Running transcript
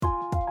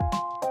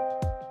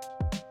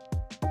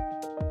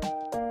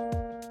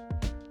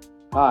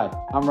Hi,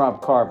 I'm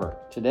Rob Carver.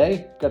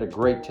 Today, got a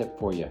great tip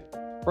for you.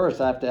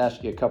 First, I have to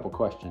ask you a couple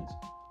questions.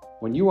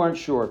 When you aren't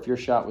sure if your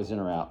shot was in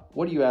or out,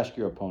 what do you ask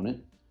your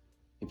opponent?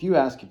 If you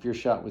ask if your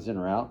shot was in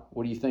or out,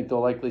 what do you think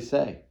they'll likely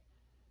say?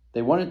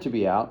 They want it to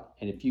be out,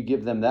 and if you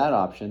give them that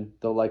option,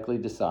 they'll likely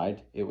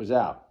decide it was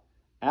out.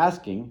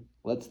 Asking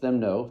lets them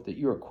know that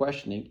you are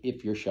questioning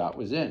if your shot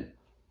was in.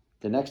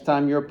 The next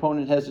time your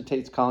opponent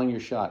hesitates calling your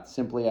shot,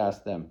 simply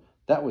ask them,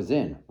 "That was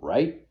in,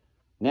 right?"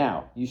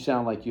 Now, you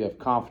sound like you have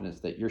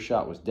confidence that your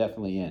shot was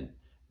definitely in.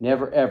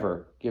 Never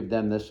ever give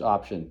them this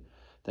option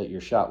that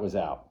your shot was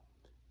out.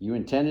 You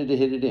intended to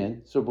hit it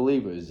in, so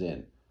believe it was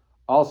in.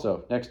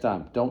 Also, next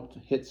time, don't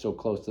hit so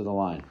close to the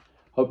line.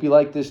 Hope you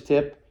like this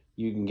tip.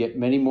 You can get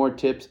many more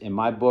tips in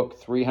my book,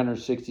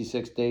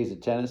 366 Days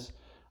of Tennis,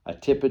 a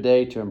tip a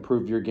day to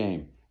improve your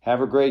game. Have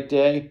a great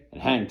day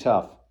and hang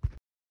tough.